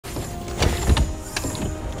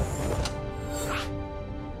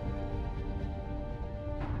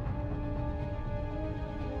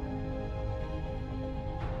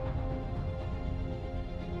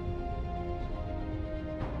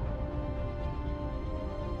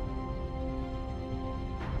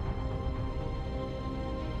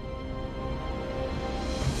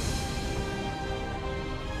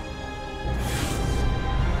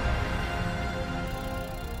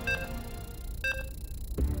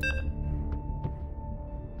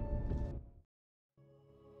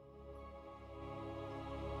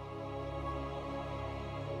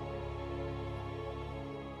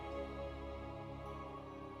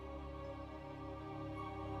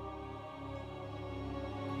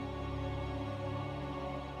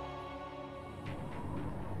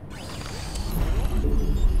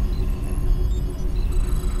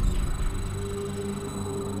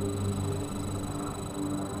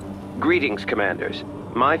Greetings, Commanders.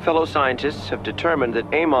 My fellow scientists have determined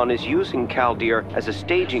that Amon is using Kaldir as a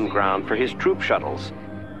staging ground for his troop shuttles.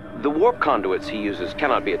 The warp conduits he uses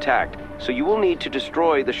cannot be attacked, so you will need to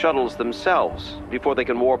destroy the shuttles themselves before they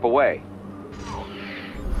can warp away.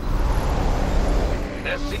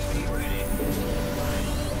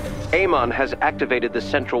 Amon has activated the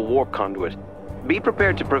central warp conduit. Be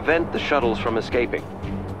prepared to prevent the shuttles from escaping.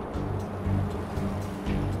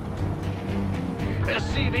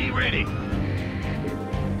 SCV ready.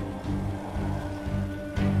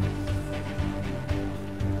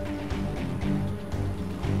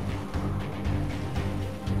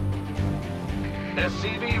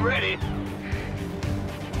 SCV ready.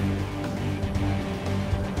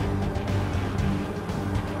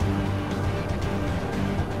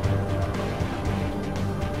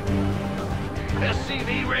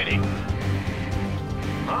 SCV ready.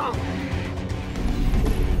 Huh?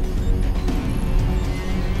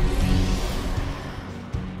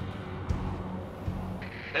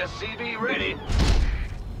 SCV ready.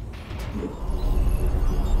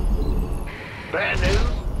 Bad news.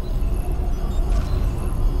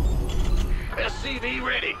 SCV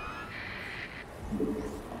ready.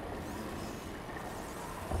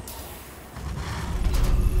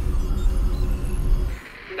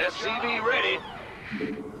 SCV ready.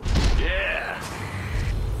 Yeah.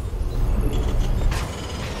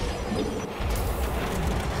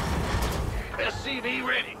 SCV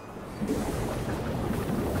ready.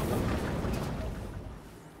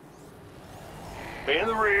 In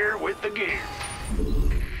the rear with the gear.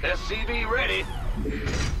 SCV ready.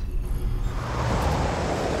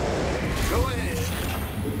 Go ahead.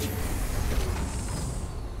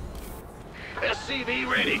 SCV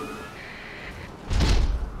ready.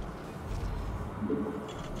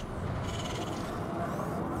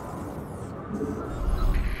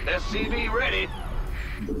 SCV ready.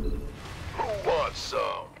 Who wants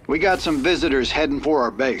some? We got some visitors heading for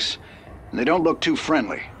our base, and they don't look too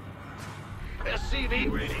friendly.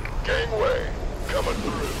 SCV ready. Gangway coming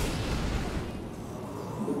through.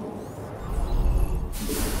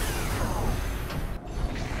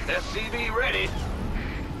 SCV ready.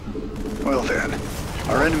 Well then,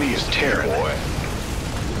 our enemy is Terran. Boy.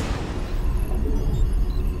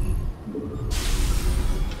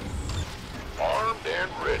 Armed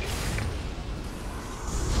and ready.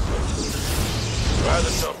 Try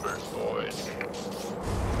the numbers, boys.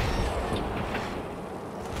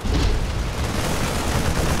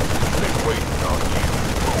 Been waiting on you.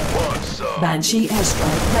 Who wants some? Banshee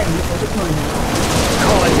airstrike ready for deployment.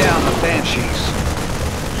 Calling down the Banshees.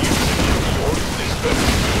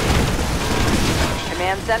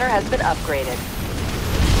 Command center has been upgraded.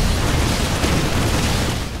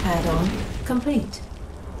 Add-on complete.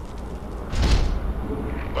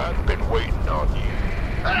 I've been waiting on you.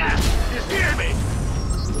 Ah! You hear me?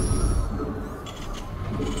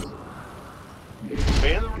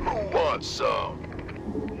 And who wants some?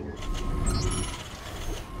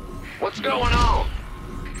 What's going on?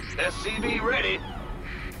 SCV ready.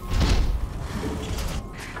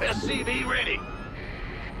 SCV ready.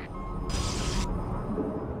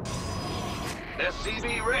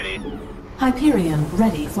 SCV ready. Hyperion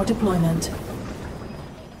ready for deployment.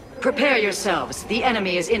 Prepare yourselves. The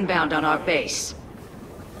enemy is inbound on our base.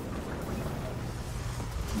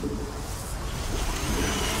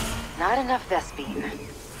 Not enough Vespine.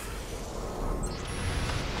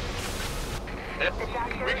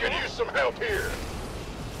 We can use some help here.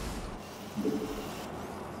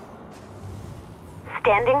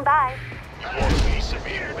 Standing by. You want a piece of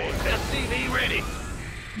here, man? SCV ready.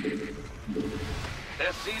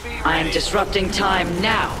 SCV ready. I am disrupting time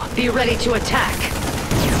now. Be ready to attack.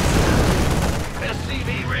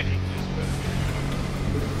 SCV ready.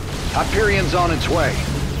 Hyperion's on its way.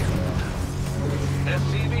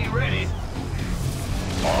 SCV ready.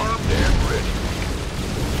 Armed and ready.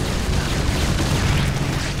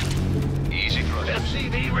 Easy thrust.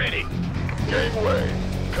 SCV ready. Gangway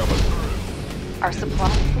coming through. Our supply?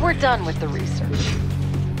 We're done with the research.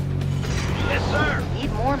 Yes, sir.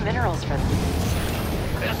 Need more minerals for them.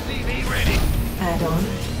 SCV ready. Add-on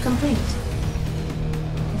complete.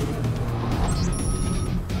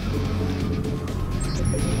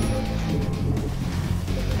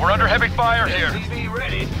 We're under heavy fire here. SCV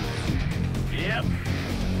ready. Yep.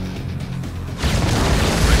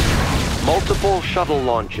 Multiple shuttle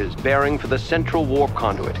launches bearing for the central warp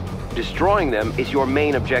conduit. Destroying them is your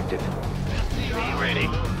main objective. SCV ready.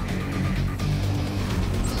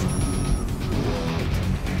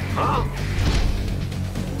 Huh?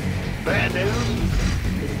 Bad news?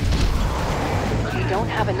 We don't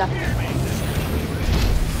have enough.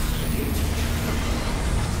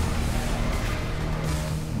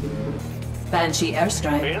 Banshee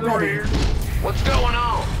airstrike In the ready. rear. What's going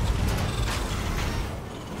on?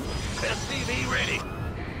 SCV ready.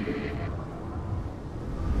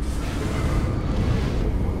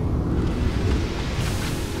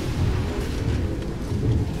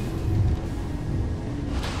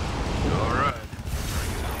 All right.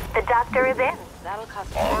 The doctor is in. That'll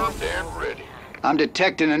cost Armed and ready. I'm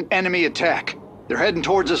detecting an enemy attack. They're heading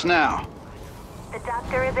towards us now. The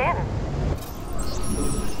doctor is in.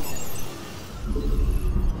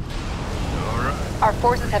 All right. Our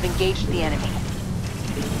forces have engaged the enemy.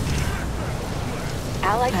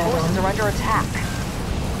 Allied forces are under attack.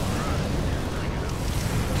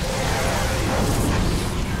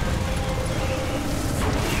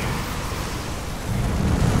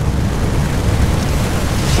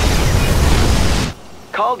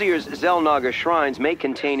 Kaldir's Zelnaga shrines may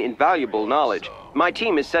contain invaluable knowledge. My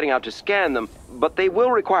team is setting out to scan them, but they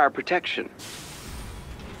will require protection.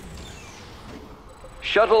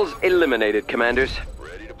 Shuttles eliminated, Commanders.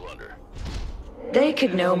 Ready to blunder. They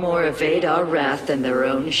could no more evade our wrath than their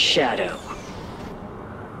own shadow.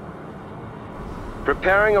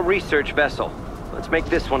 Preparing a research vessel. Let's make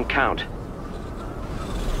this one count.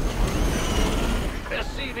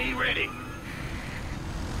 SCV ready.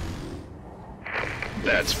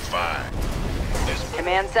 That's fine.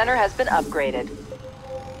 Command center has been upgraded.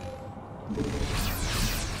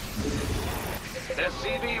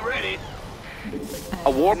 SCV ready.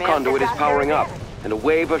 A warp Command conduit is doctor powering is up, in. and a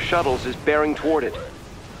wave of shuttles is bearing toward it.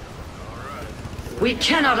 We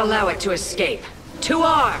cannot allow it to escape. To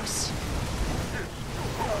arms!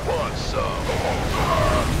 Want some?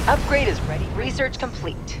 Upgrade is ready. Research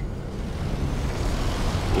complete.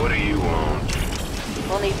 What do you want?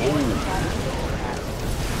 We'll need more.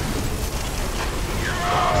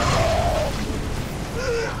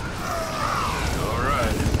 All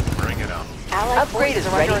right. Bring it on. Allied upgrade is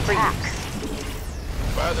ready for attack.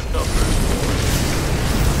 By the numbers.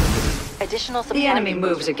 Additional supply The enemy depots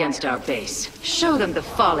moves against our base. Show them the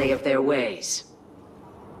folly of their ways.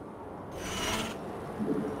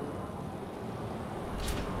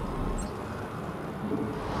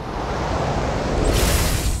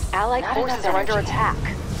 Allied forces are under attack.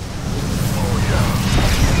 Oh, yeah.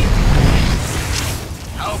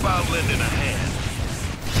 How about lending a hand?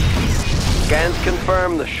 Scans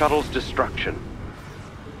confirm the shuttle's destruction.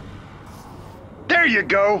 There you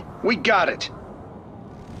go. We got it.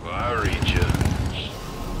 Well, I read you.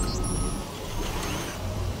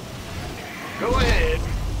 Go ahead.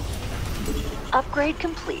 Upgrade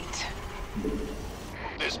complete.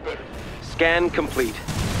 This better. Scan complete.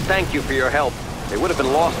 Thank you for your help. They would have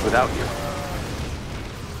been lost without you.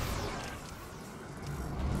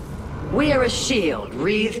 We are a shield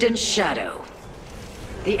wreathed in shadow.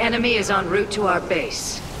 The enemy is en route to our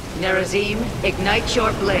base. Nerazim, ignite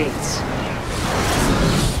your blades.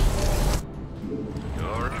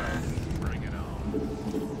 All right. Bring it on.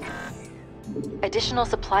 Additional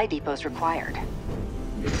supply depots required.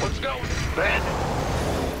 What's going? Bandit.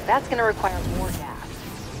 That's going to require more gas.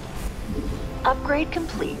 Upgrade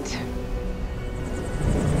complete.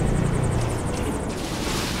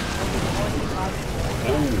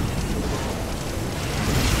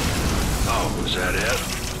 Oh, is that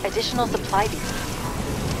it? Additional supply depots.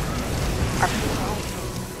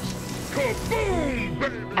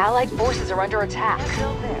 Allied forces are under attack.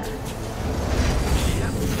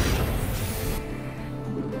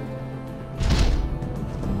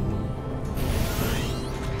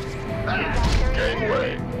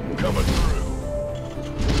 Gangway. Coming through.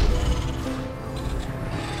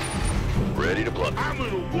 Ready to blunder. I'm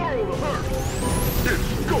in a world of hurt.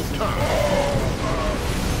 It's go time.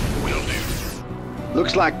 Will do.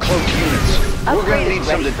 Looks like cloaked units. We're gonna need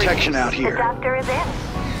some detection out here. Doctor is in.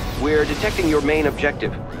 We're detecting your main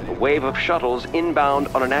objective, a wave of shuttles inbound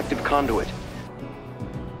on an active conduit.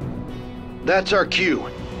 That's our cue.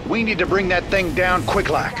 We need to bring that thing down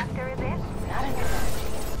quick-like. Doctor is in.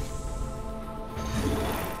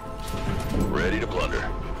 Ready to blunder.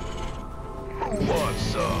 Who wants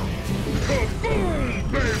some?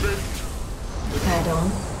 Kaboom, baby!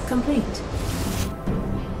 Add-on complete.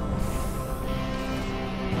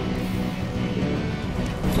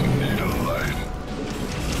 Need a light.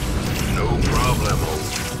 No problemo.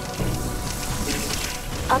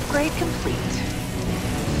 Upgrade complete.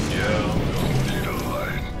 Yeah, need a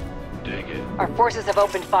light. Dig it. Our forces have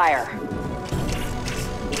opened fire.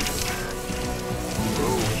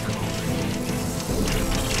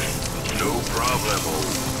 No problemo.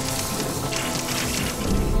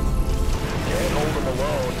 Can't hold them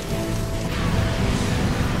alone.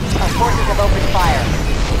 Our forces have opened fire.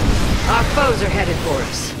 Our foes are headed for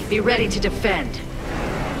us. Be ready to defend.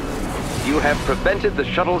 You have prevented the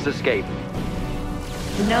shuttle's escape.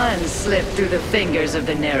 None slip through the fingers of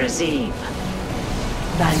the Nerazim.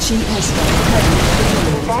 Banshee airstrike ready.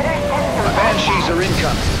 Banshees are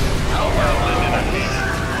incoming.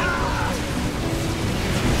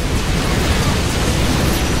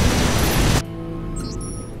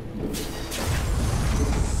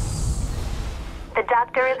 The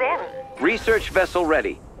doctor is in. Research vessel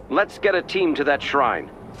ready. Let's get a team to that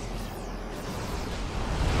shrine.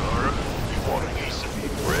 Alright, you want a piece of me,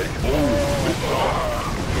 ready?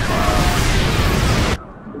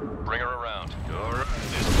 Bring her around. Alright,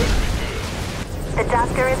 this better be good. The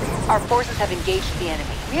doctor is in. Our forces have engaged the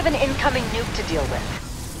enemy. We have an incoming nuke to deal with.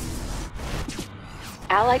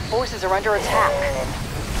 Allied forces are under attack.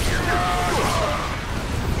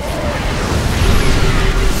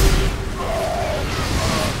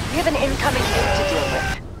 We have an incoming nuke to deal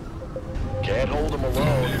with. Can't hold them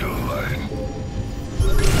alone.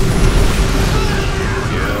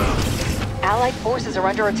 Allied forces are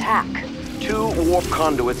under attack. 2 warp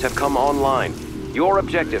conduits have come online. Your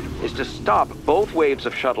objective is to stop both waves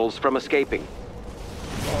of shuttles from escaping.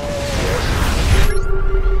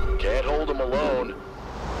 Can't hold them alone.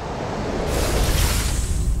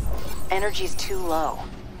 Energy's too low.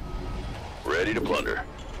 Ready to plunder.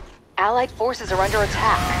 Allied forces are under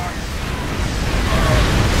attack.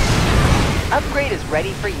 Upgrade is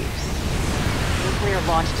ready for use. Nuclear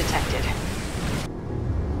launch detected.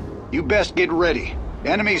 You best get ready.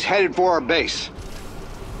 Enemy's headed for our base.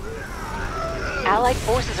 Allied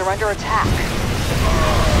forces are under attack.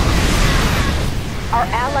 Our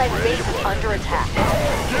allied base is under attack.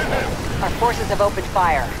 Our forces have opened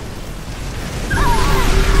fire.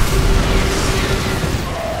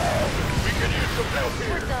 We can use some help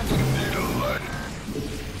here.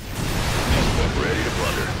 Ready to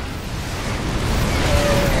plunder.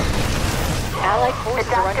 Allied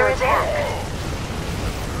forces are under attack.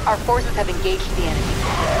 Our forces have engaged the enemy.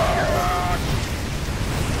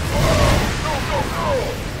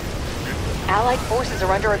 Allied forces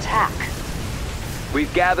are under attack.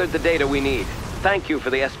 We've gathered the data we need. Thank you for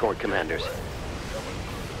the escort, commanders.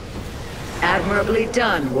 Admirably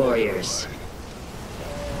done, warriors.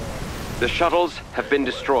 The shuttles have been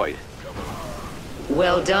destroyed.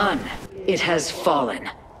 Well done. It has fallen.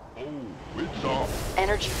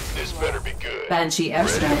 Energy. This better be good. Banshee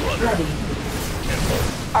airstrike ready.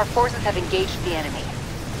 Our forces have engaged the enemy.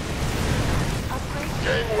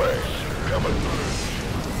 Gangway, coming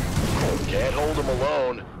through. Can't hold them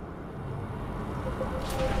alone.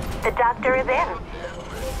 The doctor is in.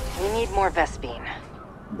 We need more Vespine.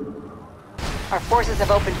 Our forces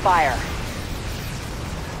have opened fire.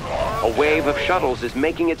 A wave of shuttles is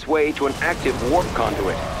making its way to an active warp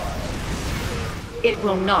conduit. It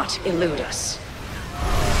will not elude us.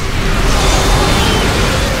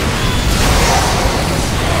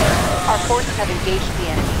 Our forces have engaged the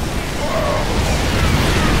enemy.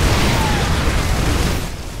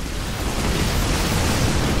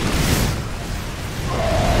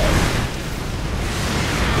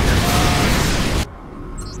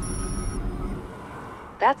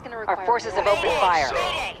 That's gonna require... Our forces have opened fire.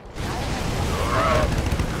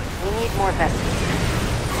 We need more vessels.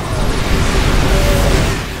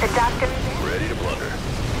 The doctor... Ready to plunder.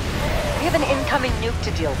 We have an incoming nuke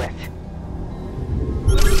to deal with.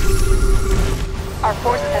 Our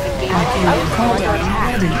forces have engaged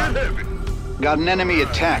the enemy. Got an enemy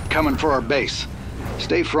attack coming for our base.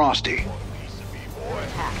 Stay frosty.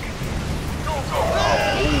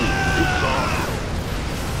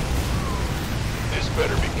 This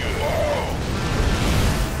better be good.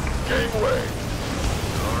 Gangway.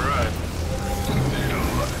 All right.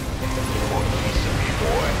 Piece of me,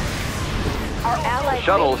 boy. Our allies...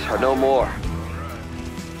 Shuttles are no more.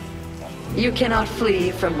 You cannot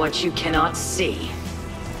flee from what you cannot see.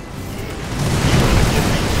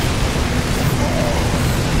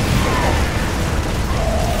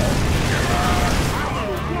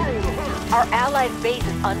 Our allied base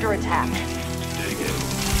is under attack. Dig it.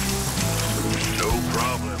 No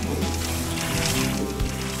problem.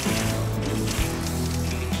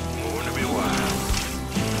 Going to be wild.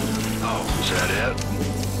 Oh, is that it?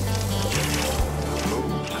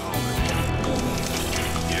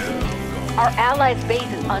 Yeah. Our allied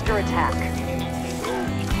base is under attack.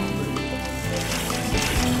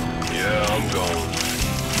 Yeah, I'm going.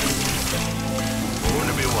 Going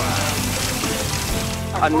to be wild.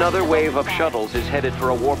 Another wave of shuttles is headed for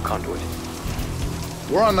a warp conduit.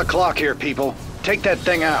 We're on the clock here, people. Take that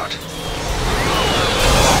thing out.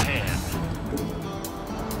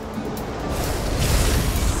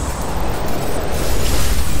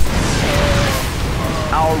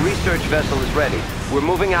 Our research vessel is ready. We're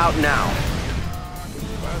moving out now.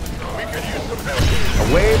 We could use some help.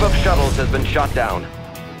 A wave of shuttles has been shot down.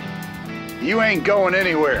 You ain't going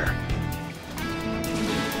anywhere.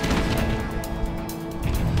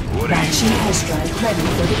 Banshee S drive ready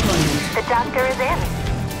for deployment. The doctor is in.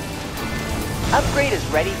 Upgrade is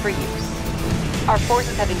ready for use. Our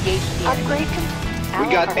forces have engaged the enemy.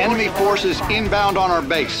 We got enemy forces inbound on our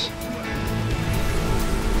base.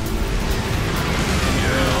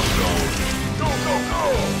 Go, go, go!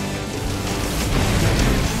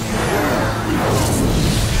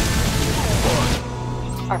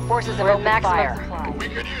 Our forces have opened fire. We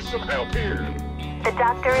could use some help here. The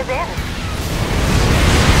doctor is in.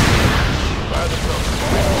 By the number.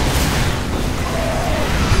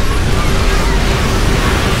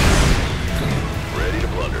 Ready to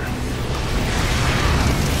plunder.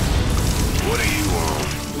 What do you want?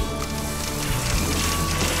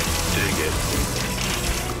 Dig it.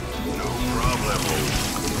 No problemo.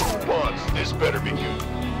 Who wants? This better be you.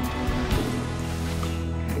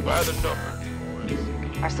 By the number.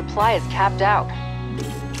 Our supply is capped out.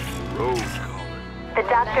 Road caller. The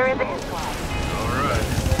doctor is in. All right.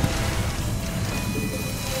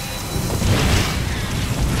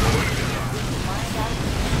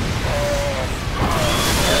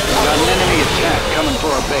 Got an enemy attack coming for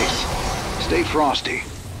our base. Stay frosty.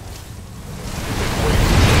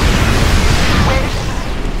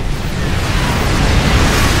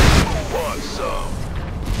 Want some?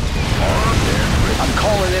 I'm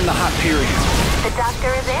calling in the Hyperion. The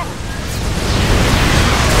doctor is in.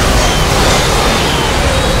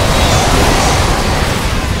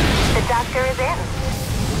 The doctor is in.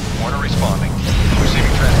 Order responding.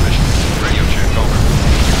 Receiving transmission. Radio check, over.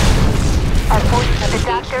 Our forces, the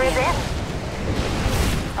doctor is in.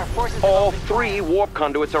 Our forces. All 3 warp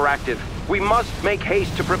conduits are active. We must make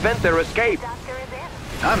haste to prevent their escape. The doctor is in.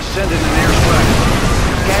 I'm sending an airstrike.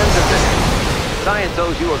 Scans are finished. Science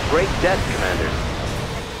owes you a great debt, Commander.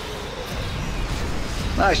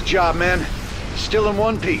 Nice job, men. Still in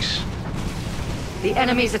one piece. The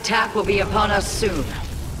enemy's attack will be upon us soon. Order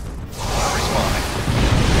responding.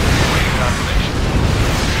 Waiting confirmation.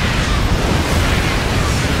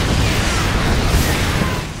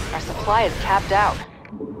 Our supply is capped out.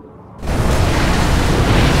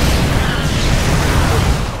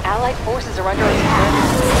 Allied forces are under attack.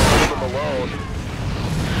 Leave them alone.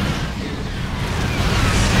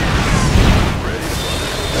 Ready to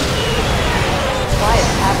plunder. Supply is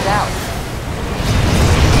capped out.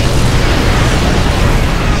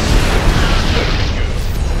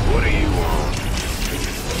 What do you want?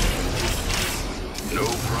 No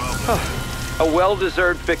problem. A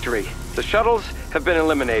well-deserved victory. The shuttles have been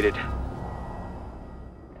eliminated.